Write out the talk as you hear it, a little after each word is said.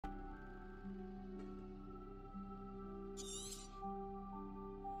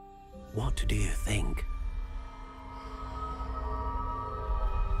What do you think?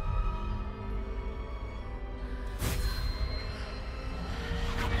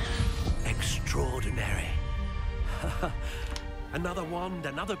 Extraordinary. Another wand,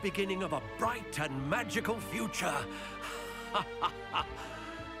 another beginning of a bright and magical future.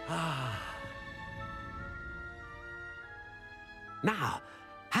 Now,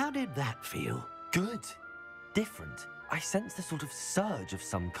 how did that feel? Good. Different. I sensed a sort of surge of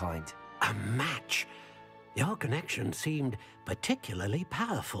some kind. A match. Your connection seemed particularly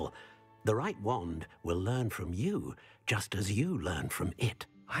powerful. The right wand will learn from you, just as you learn from it.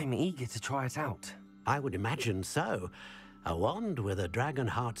 I'm eager to try it out. I would imagine so. A wand with a dragon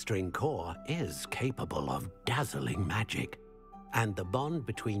heartstring core is capable of dazzling magic. And the bond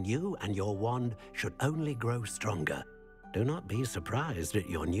between you and your wand should only grow stronger. Do not be surprised at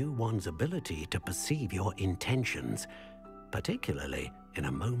your new wand's ability to perceive your intentions, particularly in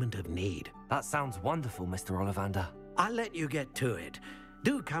a moment of need. That sounds wonderful, Mr. Ollivander. I'll let you get to it.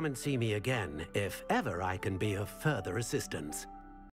 Do come and see me again if ever I can be of further assistance.